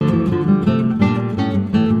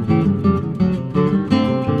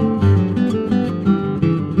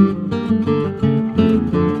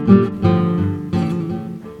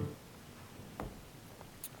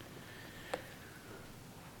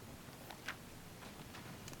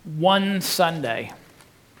one Sunday.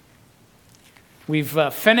 We've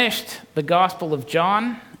finished the Gospel of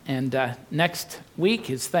John, and next week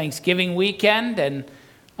is Thanksgiving weekend, and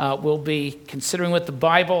we'll be considering what the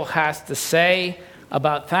Bible has to say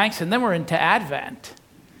about thanks, and then we're into Advent.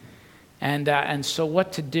 And so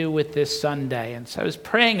what to do with this Sunday. And so I was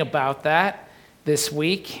praying about that this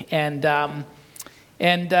week, and I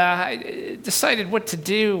decided what to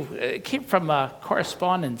do. It came from a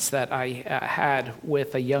correspondence that I had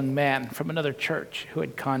with a young man from another church who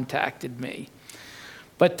had contacted me.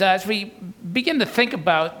 But as we begin to think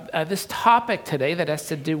about this topic today that has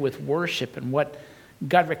to do with worship and what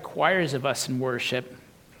God requires of us in worship,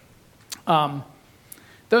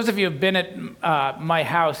 those of you who have been at my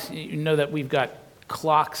house, you know that we've got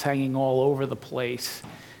clocks hanging all over the place.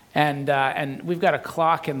 And we've got a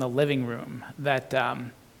clock in the living room that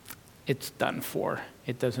it's done for.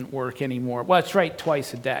 It doesn't work anymore. Well, it's right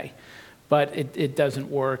twice a day, but it doesn't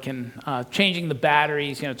work. And changing the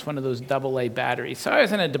batteries, it's one of those AA batteries. So I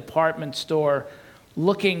was in a department store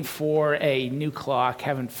looking for a new clock.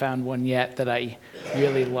 Haven't found one yet that I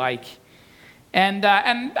really like. And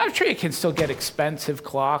I'm sure you can still get expensive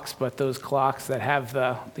clocks, but those clocks that have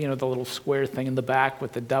the little square thing in the back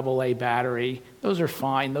with the AA battery, those are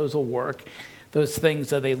fine. Those will work. Those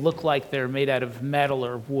things, they look like they're made out of metal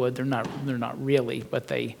or wood. They're not really, but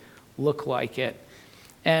they look like it.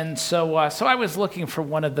 And so I was looking for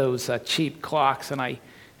one of those cheap clocks, and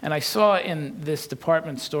I saw in this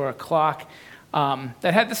department store a clock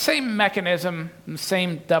that had the same mechanism, the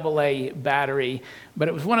same AA battery, but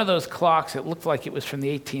it was one of those clocks. It looked like it was from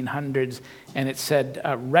the 1800s, and it said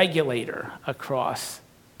regulator across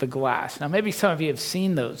the glass. Now, maybe some of you have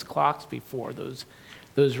seen those clocks before,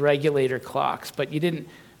 those regulator clocks, but you didn't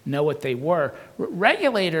know what they were.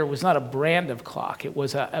 Regulator was not a brand of clock. It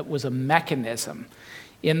was a mechanism.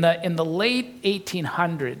 In the late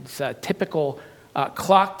 1800s, typical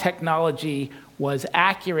clock technology was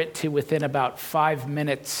accurate to within about 5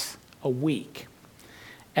 minutes a week.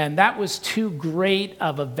 And that was too great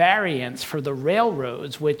of a variance for the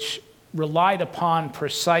railroads, which relied upon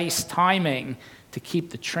precise timing to keep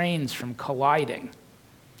the trains from colliding.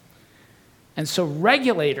 And so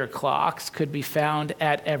regulator clocks could be found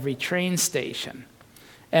at every train station.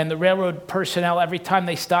 And the railroad personnel, every time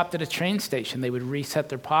they stopped at a train station, they would reset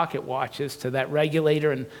their pocket watches to that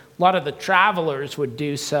regulator, and a lot of the travelers would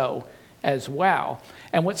do so as well.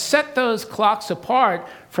 And what set those clocks apart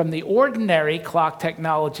from the ordinary clock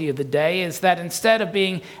technology of the day is that instead of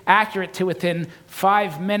being accurate to within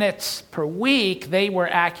 5 minutes per week, they were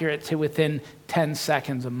accurate to within 10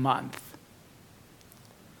 seconds a month.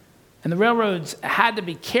 And the railroads had to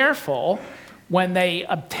be careful when they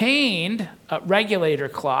obtained regulator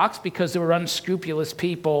clocks, because there were unscrupulous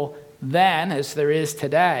people then, as there is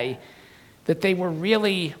today, that they were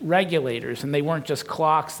really regulators, and they weren't just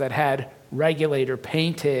clocks that had regulator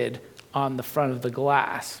painted on the front of the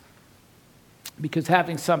glass. Because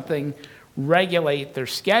having something regulate their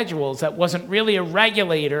schedules that wasn't really a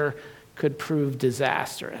regulator could prove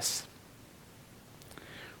disastrous.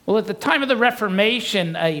 Well, at the time of the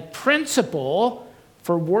Reformation, a principle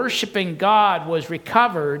for worshiping God was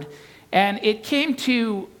recovered, and it came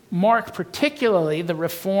to mark particularly the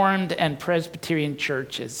Reformed and Presbyterian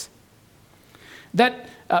churches. That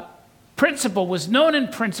principle was known in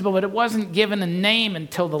principle, but it wasn't given a name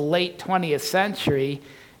until the late 20th century,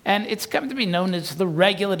 and it's come to be known as the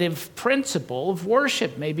regulative principle of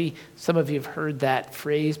worship. Maybe some of you have heard that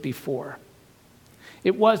phrase before.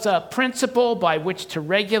 It was a principle by which to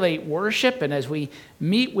regulate worship, and as we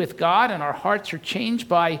meet with God and our hearts are changed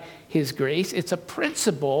by His grace, it's a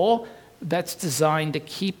principle that's designed to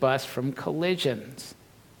keep us from collisions.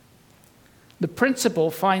 The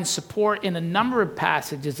principle finds support in a number of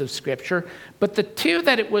passages of Scripture, but the two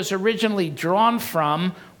that it was originally drawn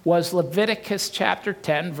from was Leviticus chapter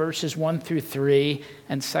 10, verses 1 through 3,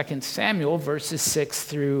 and 2 Samuel, verses 6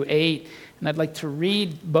 through 8. And I'd like to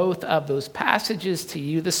read both of those passages to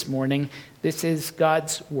you this morning. This is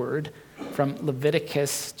God's word from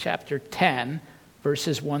Leviticus chapter 10,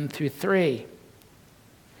 verses 1 through 3.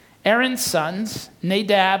 Aaron's sons,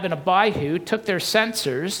 Nadab and Abihu, took their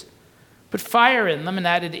censers, put fire in them, and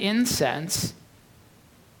added incense.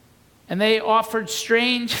 And they offered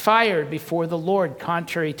strange fire before the Lord,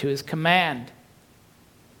 contrary to His command.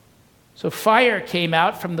 So fire came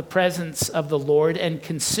out from the presence of the Lord and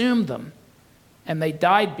consumed them, and they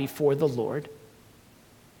died before the Lord.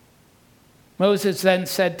 Moses then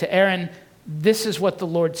said to Aaron, "This is what the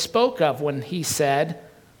Lord spoke of when He said,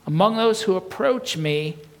 'Among those who approach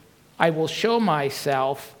me, I will show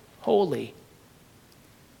myself holy.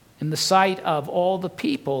 In the sight of all the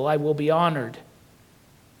people, I will be honored.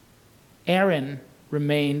 Aaron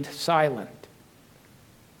remained silent.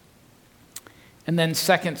 And then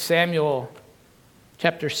 2 Samuel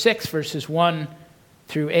chapter 6, verses 1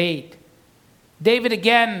 through 8. David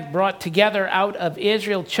again brought together out of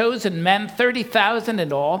Israel chosen men, 30,000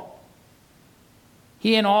 in all.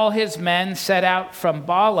 He and all his men set out from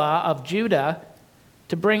Baalah of Judah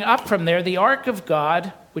to bring up from there the ark of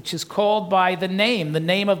God, which is called by the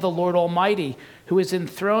name of the Lord Almighty, who is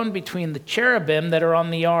enthroned between the cherubim that are on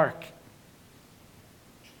the ark.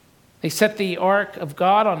 They set the ark of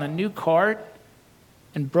God on a new cart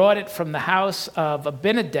and brought it from the house of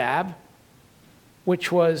Abinadab,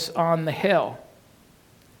 which was on the hill.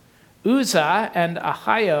 Uzzah and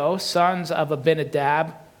Ahio, sons of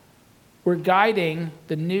Abinadab, were guiding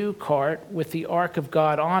the new cart with the ark of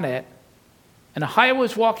God on it, and Ahio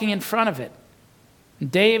was walking in front of it.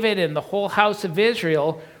 And David and the whole house of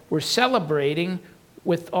Israel were celebrating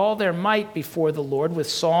with all their might before the Lord, with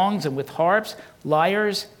songs and with harps,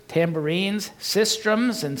 lyres, tambourines,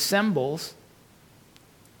 sistrums, and cymbals.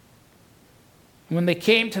 When they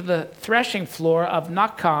came to the threshing floor of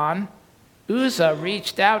Nachon, Uzzah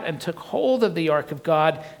reached out and took hold of the ark of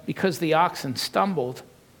God because the oxen stumbled.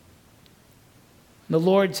 The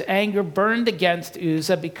Lord's anger burned against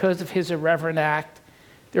Uzzah because of his irreverent act.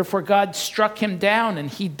 Therefore God struck him down, and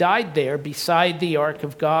he died there beside the ark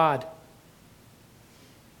of God.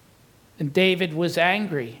 And David was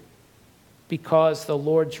angry because the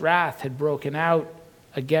Lord's wrath had broken out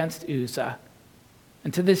against Uzzah.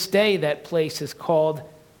 And to this day that place is called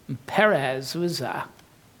Perez Uzzah.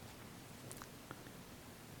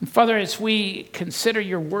 And Father, as we consider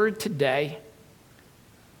your word today,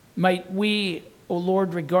 might we, O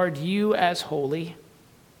Lord, regard you as holy.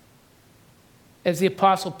 As the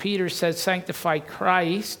Apostle Peter says, sanctify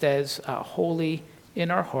Christ as holy in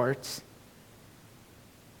our hearts.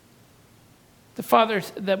 The Father,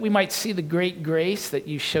 that we might see the great grace that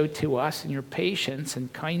you show to us and your patience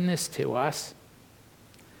and kindness to us.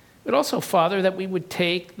 But also, Father, that we would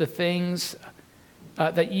take the things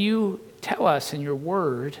that you tell us in your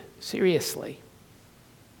word seriously.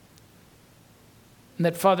 And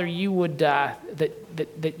that, Father, you would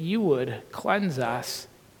that you would cleanse us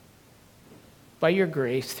by your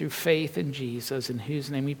grace through faith in Jesus, in whose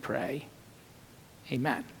name we pray.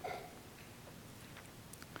 Amen.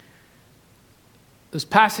 Those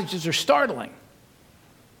passages are startling.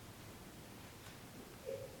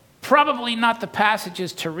 Probably not the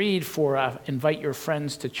passages to read for invite your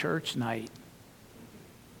friends to church night.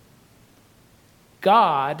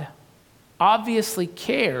 God obviously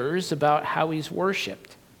cares about how he's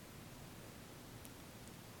worshiped.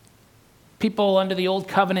 People under the old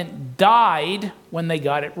covenant died when they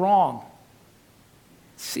got it wrong.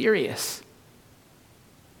 Serious.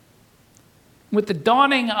 With the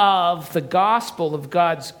dawning of the gospel of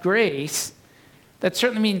God's grace, that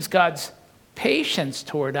certainly means God's patience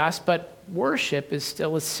toward us, but worship is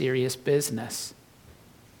still a serious business.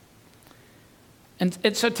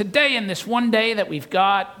 And so today, in this one day that we've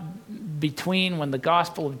got between when the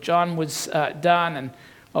Gospel of John was done and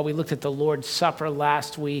we looked at the Lord's Supper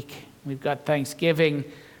last week, we've got Thanksgiving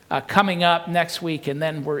coming up next week, and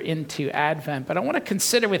then we're into Advent. But I want to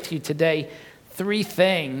consider with you today three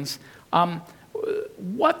things.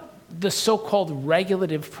 What the so-called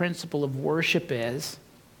regulative principle of worship is,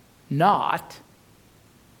 not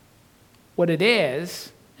what it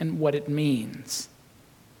is, and what it means.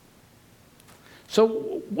 So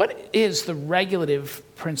what is the regulative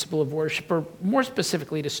principle of worship? Or more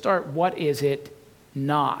specifically, to start, what is it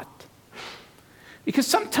not? Because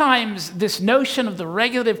sometimes this notion of the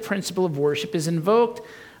regulative principle of worship is invoked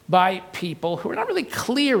by people who are not really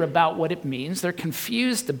clear about what it means. They're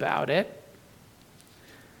confused about it.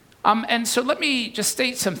 And so let me just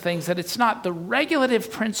state some things that it's not. The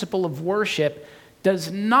regulative principle of worship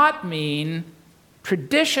does not mean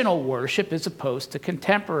traditional worship as opposed to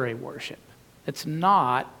contemporary worship. That's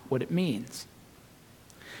not what it means.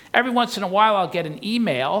 Every once in a while, I'll get an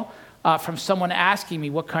email from someone asking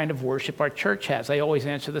me what kind of worship our church has. I always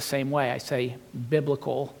answer the same way. I say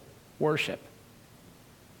biblical worship.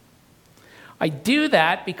 I do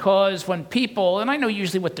that because when people, and I know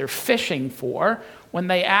usually what they're fishing for, when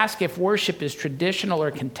they ask if worship is traditional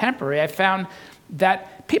or contemporary, I found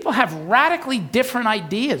that people have radically different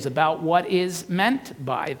ideas about what is meant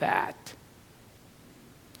by that.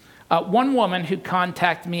 One woman who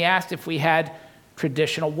contacted me asked if we had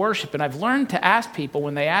traditional worship, and I've learned to ask people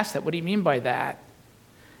when they ask that, what do you mean by that?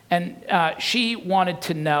 And she wanted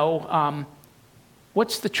to know,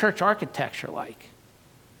 what's the church architecture like?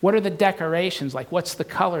 What are the decorations like? What's the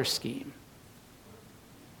color scheme?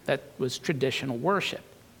 That was traditional worship.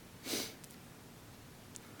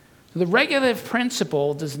 The regulative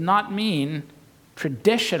principle does not mean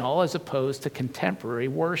traditional as opposed to contemporary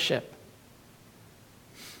worship.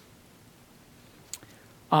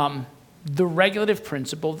 The regulative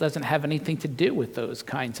principle doesn't have anything to do with those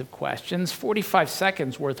kinds of questions. 45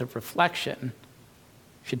 seconds worth of reflection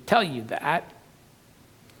should tell you that.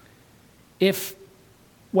 If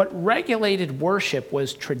what regulated worship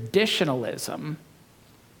was traditionalism,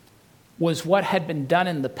 was what had been done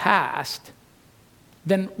in the past,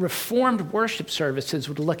 then Reformed worship services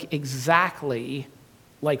would look exactly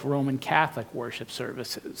like Roman Catholic worship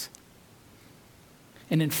services.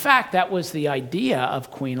 And in fact, that was the idea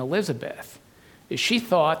of Queen Elizabeth. She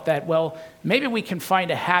thought that, well, maybe we can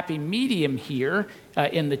find a happy medium here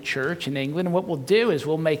in the church in England, and what we'll do is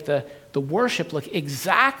we'll make the worship look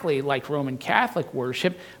exactly like Roman Catholic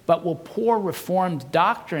worship, but we'll pour Reformed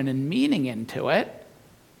doctrine and meaning into it,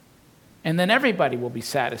 and then everybody will be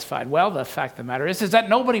satisfied. Well, the fact of the matter is that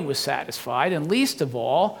nobody was satisfied, and least of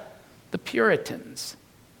all, the Puritans.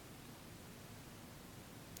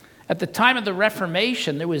 At the time of the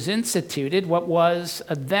Reformation, there was instituted what was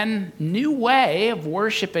a then new way of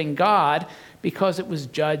worshiping God because it was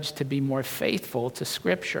judged to be more faithful to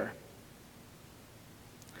Scripture.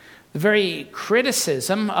 The very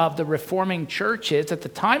criticism of the reforming churches at the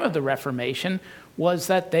time of the Reformation was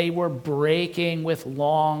that they were breaking with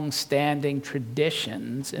long-standing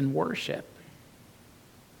traditions in worship.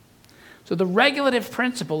 So the regulative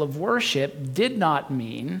principle of worship did not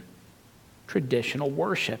mean traditional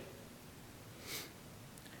worship.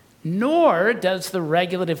 Nor does the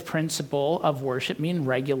regulative principle of worship mean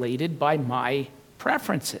regulated by my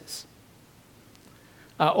preferences.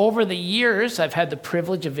 Over the years, I've had the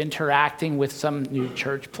privilege of interacting with some new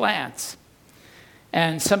church plants.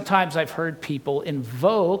 And sometimes I've heard people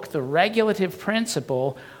invoke the regulative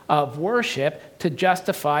principle of worship to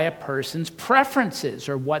justify a person's preferences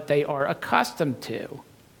or what they are accustomed to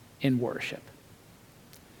in worship.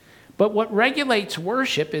 But what regulates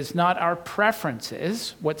worship is not our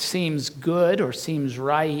preferences, what seems good or seems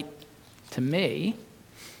right to me.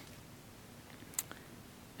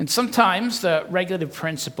 And sometimes the regulative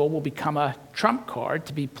principle will become a trump card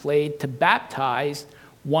to be played to baptize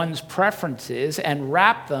one's preferences and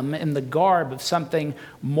wrap them in the garb of something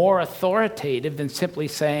more authoritative than simply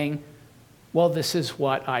saying, well, this is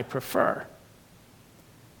what I prefer.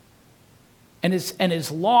 And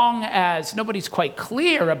as long as nobody's quite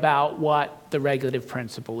clear about what the regulative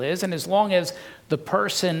principle is, and as long as the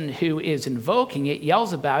person who is invoking it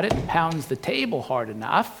yells about it and pounds the table hard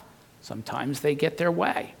enough, sometimes they get their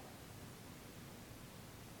way.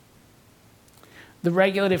 The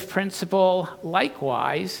regulative principle,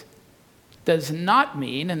 likewise, does not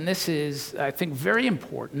mean, and this is, I think, very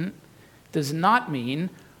important, does not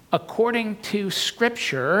mean according to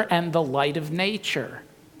Scripture and the light of nature.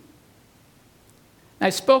 I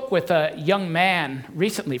spoke with a young man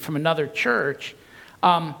recently from another church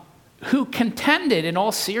who contended in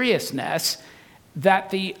all seriousness that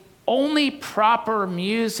the only proper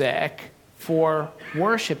music for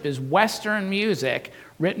worship is Western music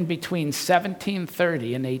written between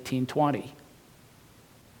 1730 and 1820.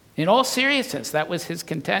 In all seriousness, that was his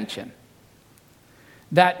contention.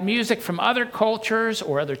 That music from other cultures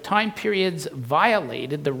or other time periods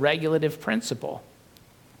violated the regulative principle.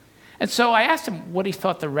 And so I asked him what he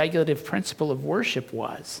thought the regulative principle of worship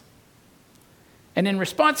was. And in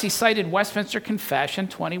response, he cited Westminster Confession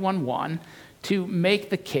 21:1 to make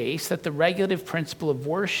the case that the regulative principle of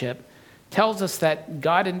worship tells us that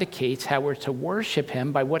God indicates how we're to worship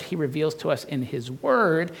him by what he reveals to us in his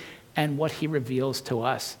word and what he reveals to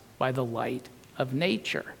us by the light of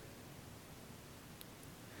nature.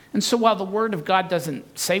 And so while the Word of God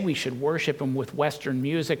doesn't say we should worship him with Western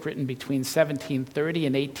music written between 1730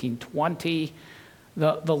 and 1820,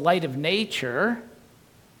 the light of nature,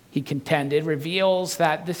 he contended, reveals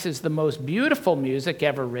that this is the most beautiful music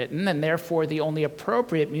ever written and therefore the only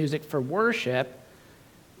appropriate music for worship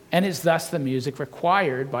and is thus the music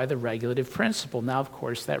required by the regulative principle. Now, of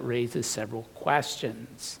course, that raises several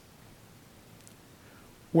questions.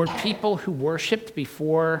 Were people who worshiped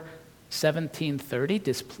before 1730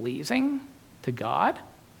 displeasing to God?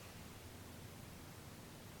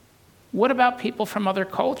 What about people from other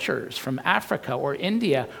cultures, from Africa or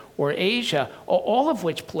India or Asia, all of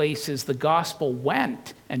which places the gospel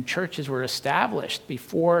went and churches were established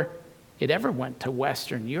before it ever went to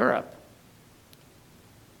Western Europe?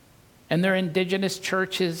 And there are indigenous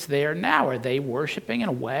churches there now. Are they worshiping in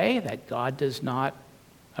a way that God does not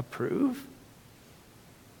approve?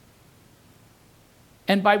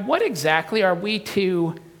 And by what exactly are we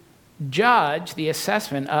to judge the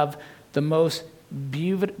assessment of the most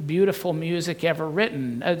beautiful music ever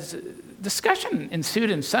written. A discussion ensued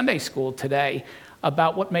in Sunday school today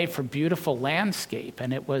about what made for beautiful landscape,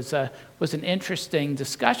 and it was an interesting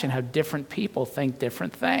discussion how different people think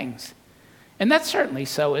different things. And that's certainly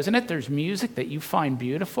so, isn't it? There's music that you find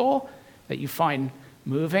beautiful, that you find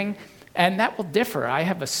moving, and that will differ. I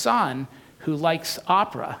have a son who likes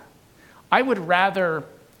opera. I would rather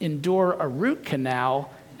endure a root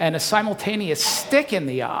canal and a simultaneous stick in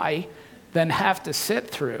the eye than have to sit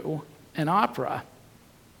through an opera.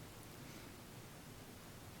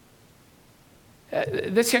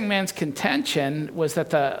 This young man's contention was that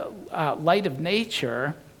the light of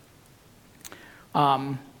nature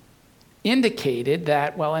indicated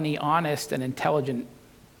that, well, any honest and intelligent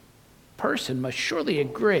person must surely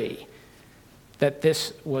agree that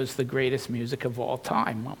this was the greatest music of all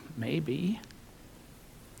time. Well, maybe.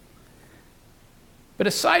 But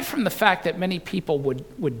aside from the fact that many people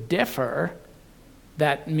would differ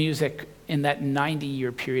that music in that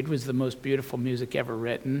 90-year period was the most beautiful music ever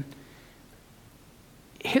written,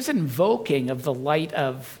 his invoking of the light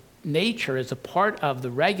of nature as a part of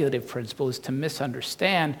the regulative principle is to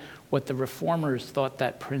misunderstand what the reformers thought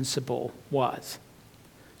that principle was.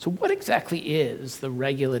 So what exactly is the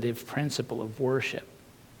regulative principle of worship?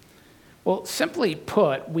 Well, simply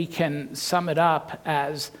put, we can sum it up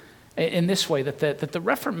as in this way, that the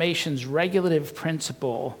Reformation's regulative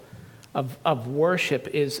principle of worship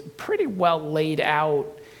is pretty well laid out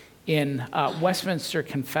in Westminster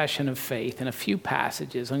Confession of Faith in a few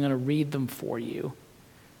passages. I'm going to read them for you.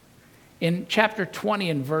 In chapter 20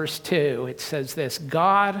 and verse 2, it says this: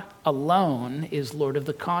 God alone is Lord of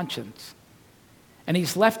the conscience, and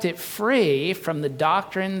he's left it free from the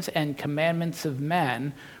doctrines and commandments of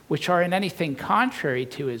men, which are in anything contrary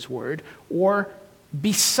to his word, or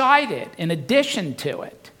beside it, in addition to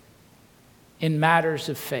it, in matters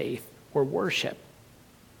of faith or worship.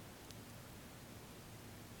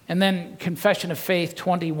 And then Confession of Faith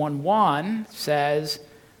 21:1 says,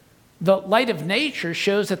 the light of nature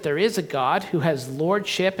shows that there is a God who has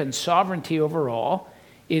lordship and sovereignty over all,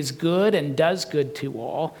 is good and does good to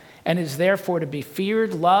all, and is therefore to be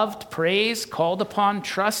feared, loved, praised, called upon,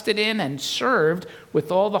 trusted in, and served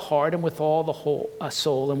with all the heart and with all the whole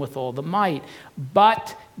soul and with all the might.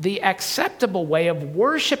 But the acceptable way of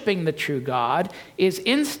worshiping the true God is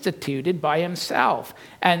instituted by himself,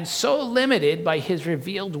 and so limited by his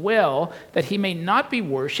revealed will that he may not be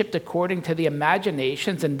worshipped according to the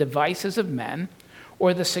imaginations and devices of men,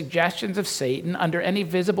 or the suggestions of Satan under any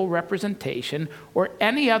visible representation, or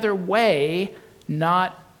any other way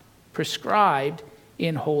not prescribed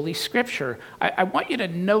in Holy Scripture. I want you to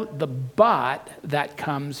note the but that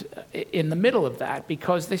comes in the middle of that,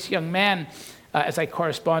 because this young man, as I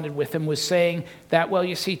corresponded with him, was saying that, well,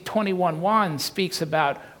 you see, 21:1 speaks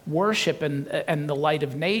about worship and the light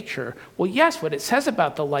of nature. Well, yes, what it says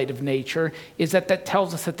about the light of nature is that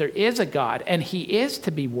tells us that there is a God, and he is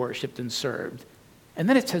to be worshipped and served. And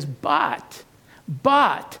then it says, but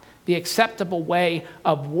the acceptable way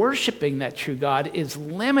of worshiping that true God is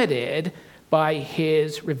limited by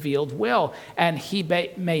his revealed will, and he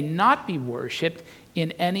may not be worshipped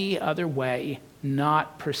in any other way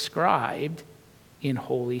not prescribed in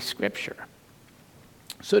Holy Scripture.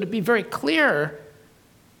 So to be very clear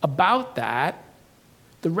about that,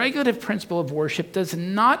 the regulative principle of worship does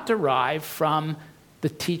not derive from the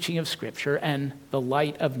teaching of Scripture and the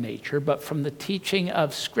light of nature, but from the teaching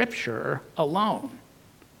of Scripture alone.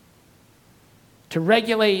 To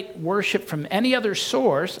regulate worship from any other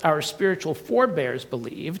source, our spiritual forebears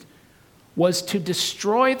believed, was to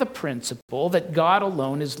destroy the principle that God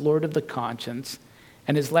alone is Lord of the conscience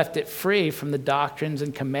and has left it free from the doctrines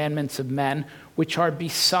and commandments of men which are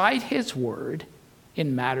beside his word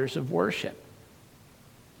in matters of worship.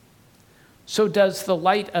 So does the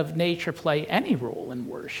light of nature play any role in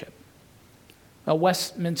worship? Well,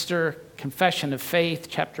 Westminster Confession of Faith,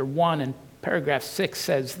 chapter 1 and paragraph 6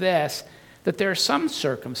 says this, that there are some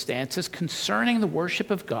circumstances concerning the worship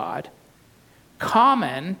of God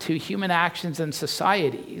common to human actions and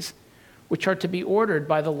societies, which are to be ordered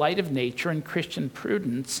by the light of nature and Christian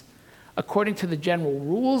prudence, according to the general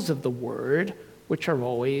rules of the word, which are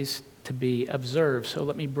always to be observed. So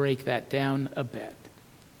let me break that down a bit.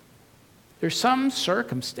 There's some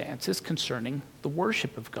circumstances concerning the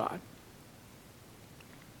worship of God.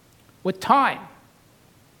 What time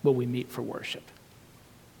will we meet for worship?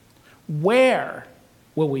 Where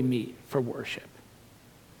will we meet for worship?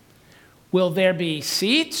 Will there be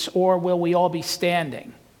seats, or will we all be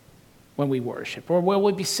standing when we worship? Or will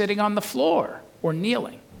we be sitting on the floor or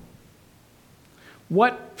kneeling?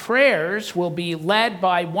 What prayers will be led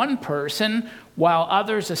by one person while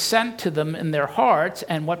others assent to them in their hearts,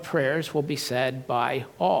 and what prayers will be said by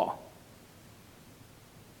all.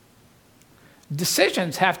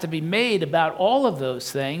 Decisions have to be made about all of those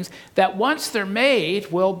things that once they're made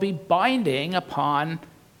will be binding upon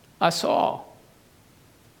us all.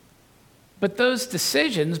 But those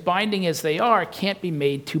decisions, binding as they are, can't be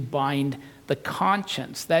made to bind the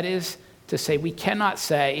conscience. That is to say, we cannot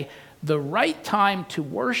say the right time to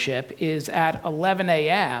worship is at 11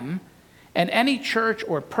 a.m., and any church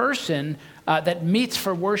or person that meets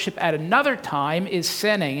for worship at another time is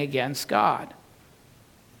sinning against God.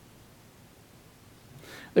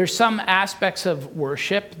 There's some aspects of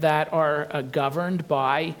worship that are governed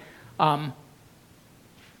by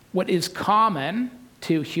what is common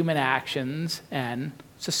to human actions and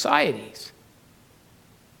societies,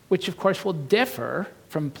 which of course will differ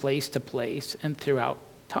from place to place and throughout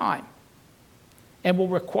time, and will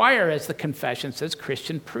require, as the confession says,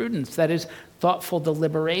 Christian prudence, that is, thoughtful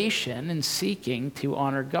deliberation in seeking to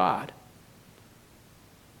honor God.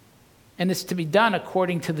 And it's to be done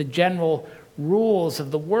according to the general rules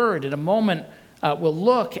of the word. In a moment, we'll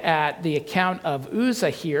look at the account of Uzzah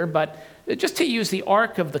here, but just to use the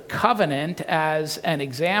Ark of the Covenant as an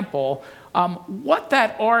example, what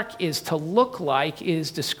that ark is to look like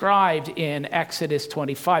is described in Exodus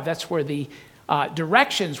 25. That's where the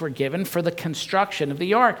directions were given for the construction of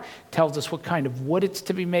the ark. It tells us what kind of wood it's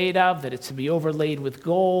to be made of, that it's to be overlaid with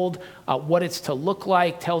gold, what it's to look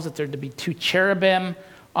like, tells it there to be 2 cherubim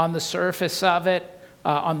on the surface of it,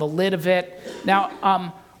 on the lid of it.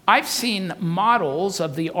 Now, I've seen models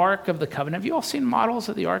of the Ark of the Covenant. Have you all seen models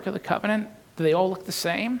of the Ark of the Covenant? Do they all look the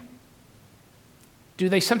same? Do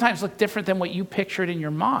they sometimes look different than what you pictured in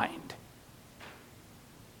your mind?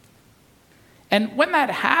 And when that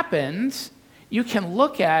happens, you can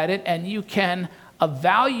look at it and you can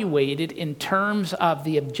evaluate it in terms of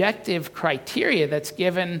the objective criteria that's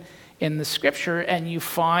given in the scripture, and you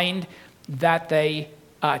find that they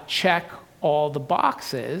check all the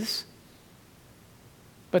boxes,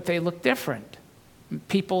 but they look different.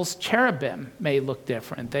 People's cherubim may look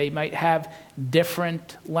different. They might have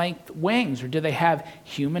different length wings, or do they have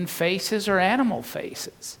human faces or animal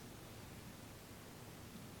faces?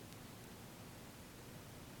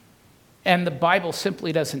 And the Bible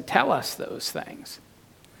simply doesn't tell us those things.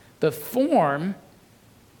 The form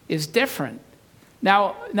is different.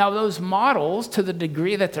 Now those models, to the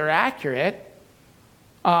degree that they're accurate,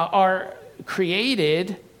 are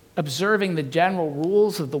created observing the general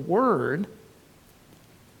rules of the word.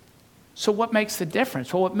 So what makes the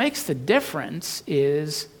difference? Well, what makes the difference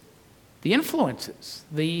is the influences,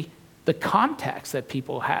 the context that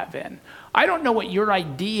people have in. I don't know what your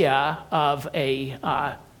idea of a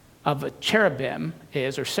cherubim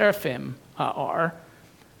is, or seraphim are,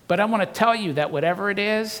 but I want to tell you that whatever it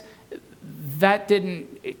is, that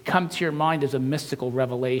didn't come to your mind as a mystical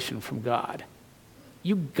revelation from God.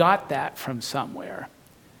 You got that from somewhere.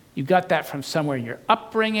 You got that from somewhere in your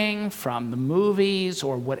upbringing, from the movies,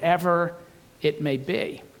 or whatever it may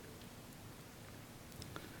be.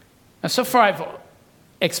 Now, so far I've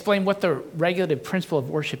explained what the regulative principle of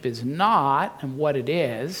worship is not and what it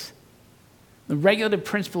is. The regulative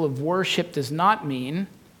principle of worship does not mean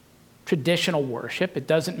traditional worship. It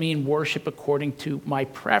doesn't mean worship according to my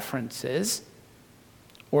preferences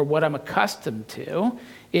or what I'm accustomed to.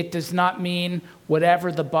 It does not mean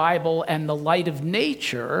whatever the Bible and the light of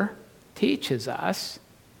nature teaches us.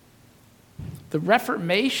 The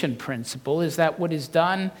Reformation principle is that what is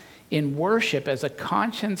done in worship as a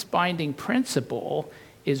conscience-binding principle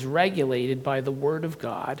is regulated by the Word of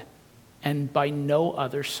God and by no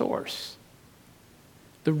other source.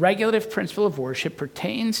 The regulative principle of worship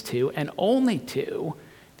pertains to and only to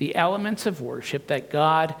the elements of worship that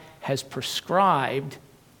God has prescribed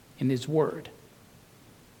in His Word.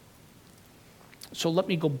 So let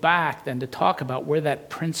me go back then to talk about where that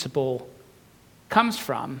principle comes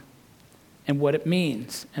from and what it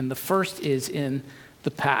means. And the first is in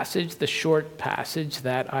the passage, the short passage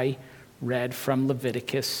that I read from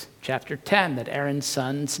Leviticus chapter 10, that Aaron's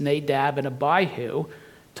sons, Nadab and Abihu,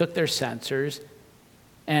 took their censers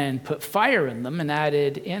and put fire in them and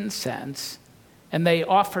added incense. And they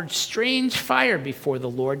offered strange fire before the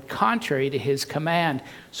Lord, contrary to His command.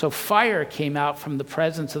 So fire came out from the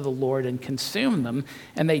presence of the Lord and consumed them,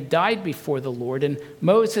 and they died before the Lord. And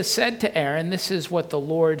Moses said to Aaron, "This is what the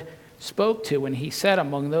Lord spoke to when He said,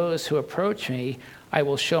 'Among those who approach me, I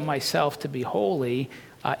will show myself to be holy.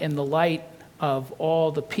 In the light of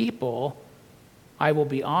all the people, I will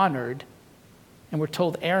be honored.'" And we're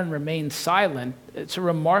told Aaron remained silent. It's a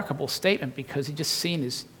remarkable statement because he just seen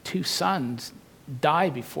his 2 sons die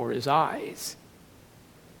before his eyes.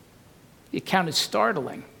 The account is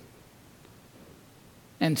startling.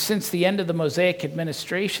 And since the end of the Mosaic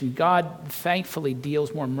administration, God thankfully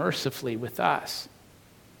deals more mercifully with us.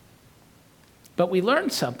 But we learn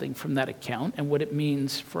something from that account and what it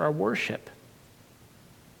means for our worship.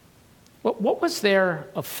 What was their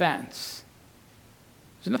offense?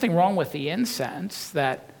 There's nothing wrong with the incense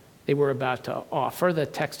that they were about to offer. The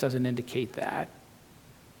text doesn't indicate that.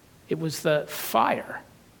 It was the fire.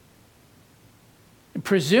 And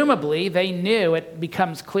presumably, they knew, it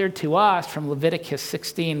becomes clear to us from Leviticus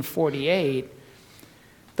 16:48,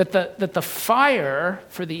 that the fire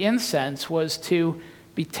for the incense was to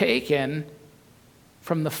be taken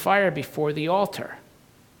from the fire before the altar.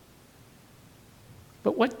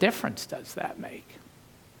 But what difference does that make?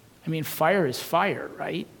 I mean, fire is fire,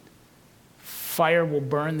 right? Fire will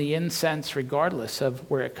burn the incense regardless of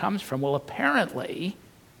where it comes from. Well, apparently,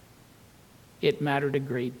 it mattered a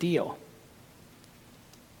great deal.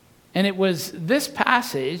 And it was this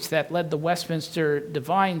passage that led the Westminster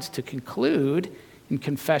Divines to conclude in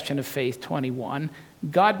Confession of Faith 21,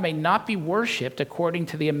 God may not be worshipped according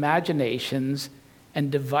to the imaginations and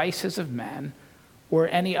devices of men or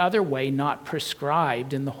any other way not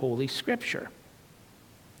prescribed in the Holy Scripture.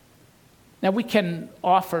 Now, we can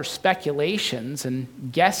offer speculations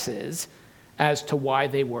and guesses as to why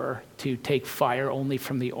they were to take fire only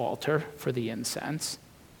from the altar for the incense.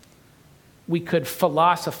 We could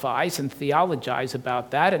philosophize and theologize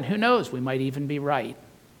about that, and who knows, we might even be right.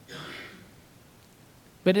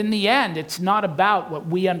 But in the end, it's not about what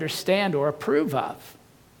we understand or approve of.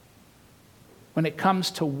 When it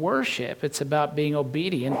comes to worship, it's about being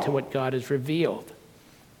obedient to what God has revealed.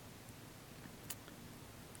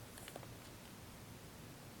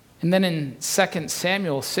 And then in 2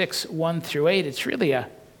 Samuel 6:1-8, it's really a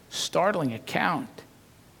startling account.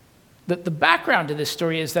 The background to this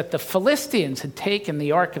story is that the Philistines had taken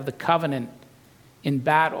the Ark of the Covenant in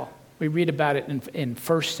battle. We read about it in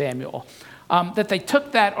 1 Samuel. That they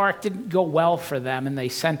took that ark didn't go well for them, and they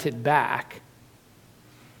sent it back.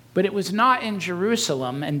 But it was not in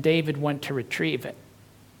Jerusalem, and David went to retrieve it.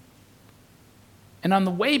 And on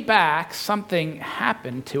the way back, something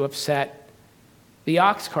happened to upset the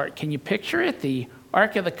ox cart. Can you picture it? The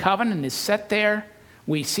Ark of the Covenant is set there.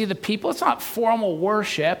 We see the people. It's not formal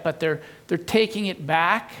worship, but they're taking it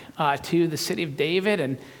back to the city of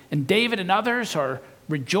David. And David and others are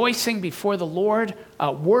rejoicing before the Lord,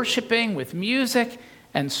 worshiping with music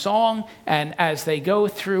and song. And as they go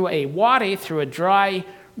through a wadi, through a dry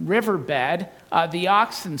riverbed, the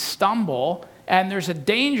oxen stumble, and there's a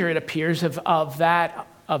danger, it appears, of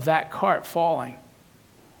that cart falling.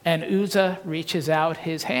 And Uzzah reaches out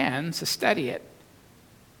his hands to steady it.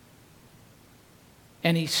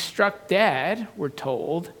 And he's struck dead, we're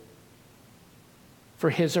told, for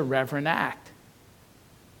his irreverent act.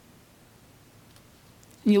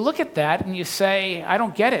 And you look at that and you say, I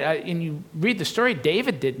don't get it. And you read the story,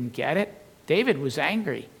 David didn't get it. David was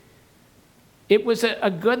angry. It was a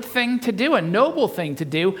good thing to do, a noble thing to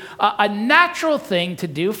do, a natural thing to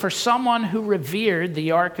do for someone who revered the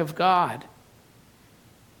Ark of God.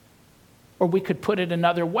 Or we could put it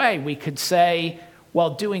another way. We could say,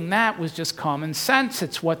 well, doing that was just common sense.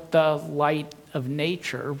 It's what the light of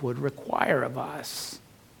nature would require of us.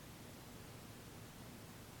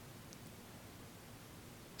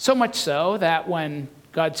 So much so that when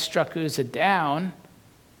God struck Uzzah down,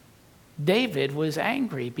 David was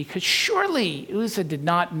angry because surely Uzzah did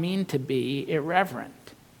not mean to be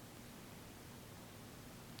irreverent.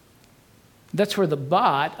 That's where the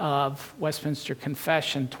but of Westminster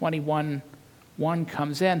Confession 21:1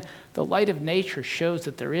 comes in. The light of nature shows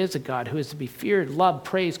that there is a God who is to be feared, loved,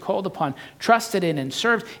 praised, called upon, trusted in, and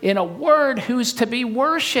served. In a word, who's to be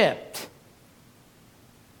worshipped.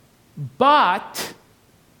 But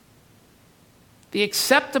the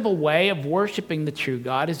acceptable way of worshiping the true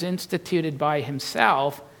God is instituted by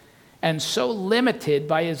himself and so limited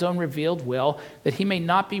by his own revealed will that he may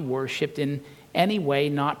not be worshipped in any way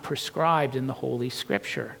not prescribed in the Holy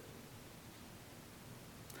Scripture.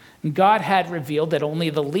 And God had revealed that only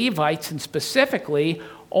the Levites, and specifically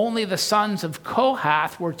only the sons of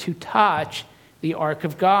Kohath, were to touch the Ark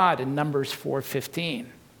of God in Numbers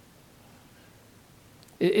 4:15.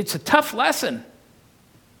 It's a tough lesson.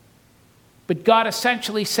 But God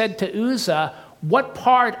essentially said to Uzzah, what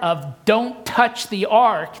part of don't touch the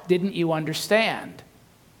ark didn't you understand?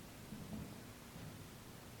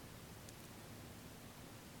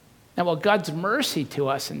 Now, while God's mercy to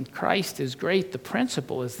us in Christ is great, the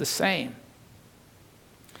principle is the same.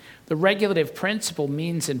 The regulative principle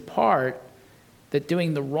means in part that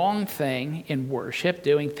doing the wrong thing in worship,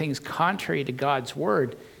 doing things contrary to God's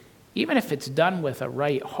word, even if it's done with a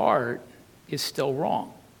right heart, is still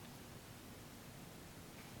wrong.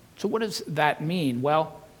 So what does that mean?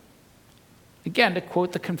 Well, again, to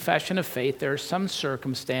quote the Confession of Faith, there are some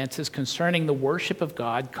circumstances concerning the worship of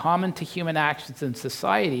God common to human actions and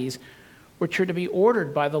societies which are to be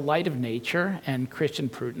ordered by the light of nature and Christian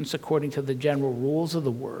prudence according to the general rules of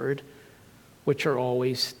the word, which are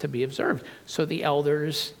always to be observed. So the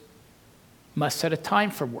elders must set a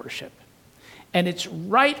time for worship. And it's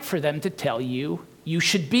right for them to tell you, you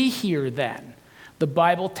should be here then. The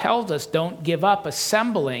Bible tells us, don't give up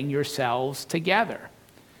assembling yourselves together.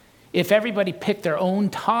 If everybody picked their own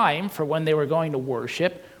time for when they were going to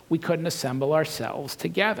worship, we couldn't assemble ourselves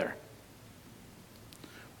together.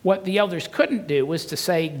 What the elders couldn't do was to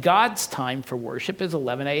say God's time for worship is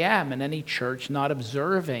 11 a.m., and any church not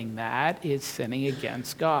observing that is sinning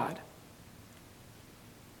against God.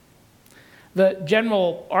 The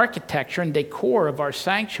general architecture and decor of our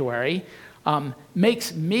sanctuary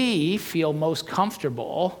makes me feel most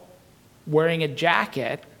comfortable wearing a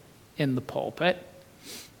jacket in the pulpit.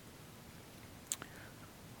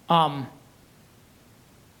 What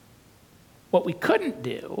we couldn't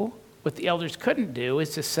do, what the elders couldn't do, is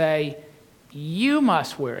to say, you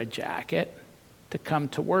must wear a jacket to come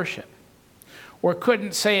to worship. Or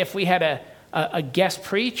couldn't say if we had a guest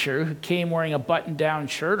preacher who came wearing a button-down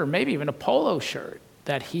shirt or maybe even a polo shirt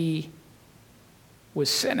that he was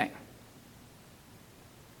sinning.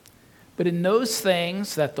 But in those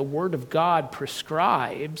things that the Word of God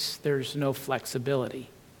prescribes, there's no flexibility.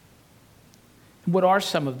 What are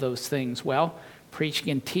some of those things? Well, preaching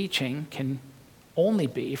and teaching can only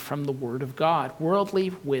be from the Word of God.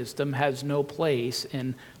 Worldly wisdom has no place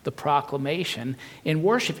in the proclamation in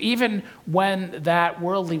worship, even when that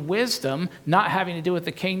worldly wisdom, not having to do with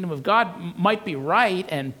the kingdom of God, might be right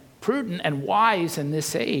and prudent and wise in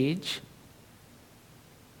this age.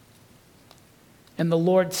 And the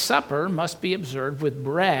Lord's Supper must be observed with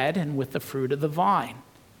bread and with the fruit of the vine.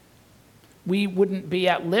 We wouldn't be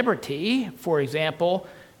at liberty, for example,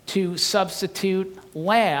 to substitute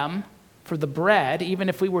lamb for the bread, even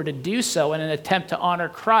if we were to do so in an attempt to honor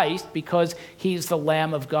Christ, because he's the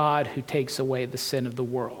Lamb of God who takes away the sin of the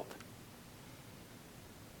world.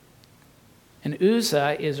 And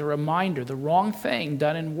Uzzah is a reminder, the wrong thing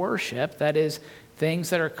done in worship, that is,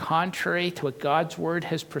 things that are contrary to what God's word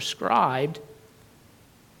has prescribed,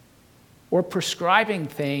 or prescribing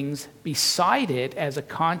things beside it as a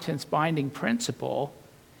conscience-binding principle,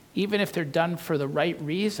 even if they're done for the right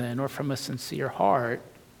reason or from a sincere heart,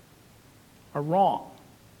 are wrong.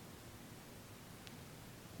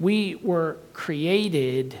 We were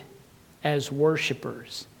created as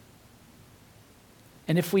worshipers.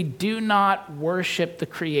 And if we do not worship the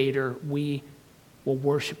Creator, we will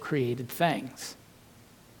worship created things.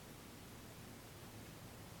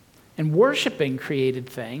 And worshiping created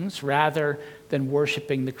things rather than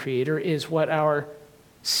worshiping the Creator is what our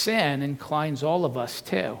sin inclines all of us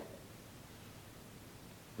to.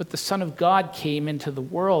 But the Son of God came into the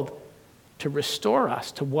world to restore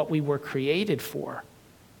us to what we were created for,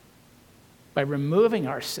 by removing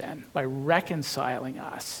our sin, by reconciling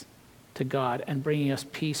us to God and bringing us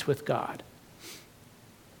peace with God.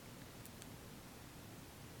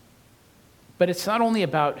 But it's not only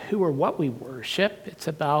about who or what we worship, it's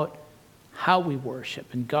about how we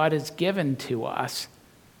worship. And God has given to us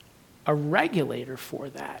a regulator for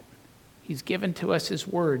that. He's given to us his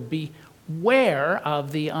word. Beware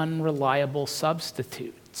of the unreliable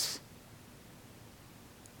substitutes.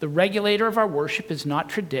 The regulator of our worship is not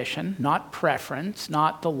tradition, not preference,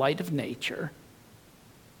 not the light of nature.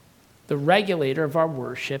 The regulator of our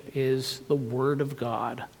worship is the Word of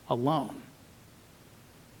God alone.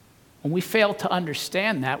 When we fail to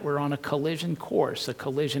understand that, we're on a collision course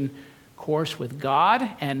with God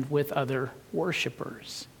and with other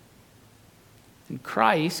worshipers. And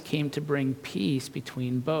Christ came to bring peace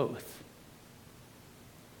between both.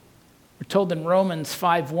 We're told in Romans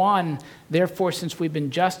 5:1, therefore, since we've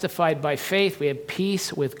been justified by faith, we have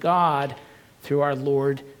peace with God through our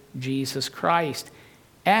Lord Jesus Christ.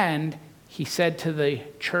 And he said to the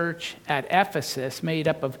church at Ephesus, made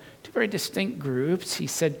up of two very distinct groups, he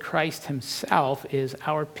said Christ himself is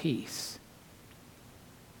our peace.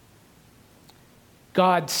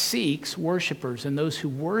 God seeks worshipers, and those who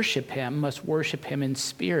worship him must worship him in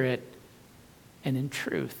spirit and in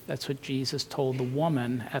truth. That's what Jesus told the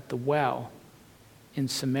woman at the well in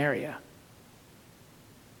Samaria.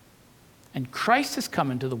 And Christ has come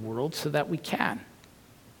into the world so that we can.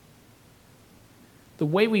 The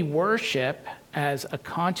way we worship as a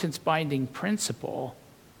conscience-binding principle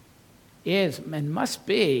is and must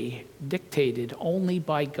be dictated only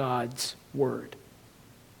by God's word.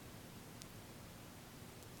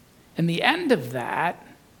 And the end of that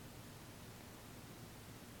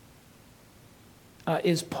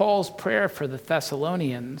is Paul's prayer for the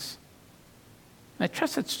Thessalonians. I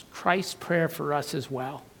trust it's Christ's prayer for us as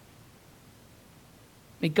well.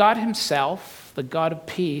 May God himself, the God of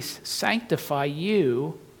peace, sanctify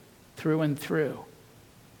you through and through.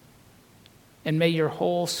 And may your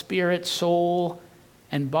whole spirit, soul,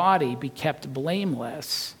 and body be kept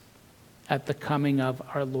blameless at the coming of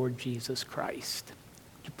our Lord Jesus Christ.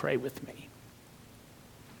 Would you pray with me?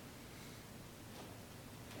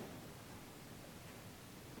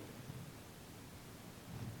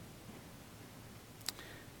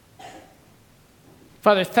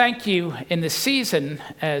 Father, thank you in this season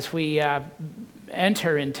as we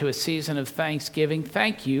enter into a season of thanksgiving.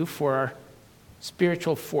 Thank you for our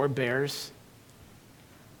spiritual forebears,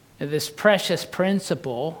 this precious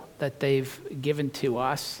principle that they've given to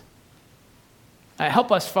us.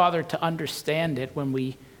 Help us, Father, to understand it. When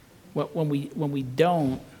we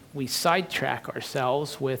don't, we sidetrack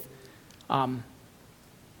ourselves with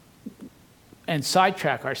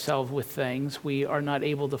things. We are not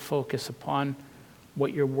able to focus upon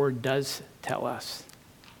what your word does tell us.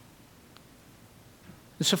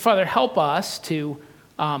 And so, Father, help us to,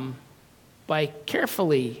 by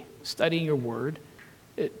carefully studying your word,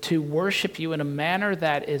 to worship you in a manner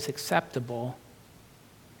that is acceptable,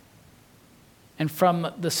 and from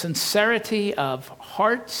the sincerity of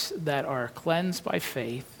hearts that are cleansed by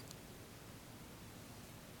faith.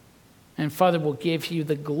 And Father, we'll give you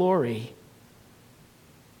the glory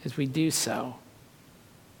as we do so.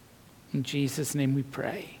 In Jesus' name we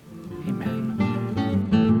pray. Amen.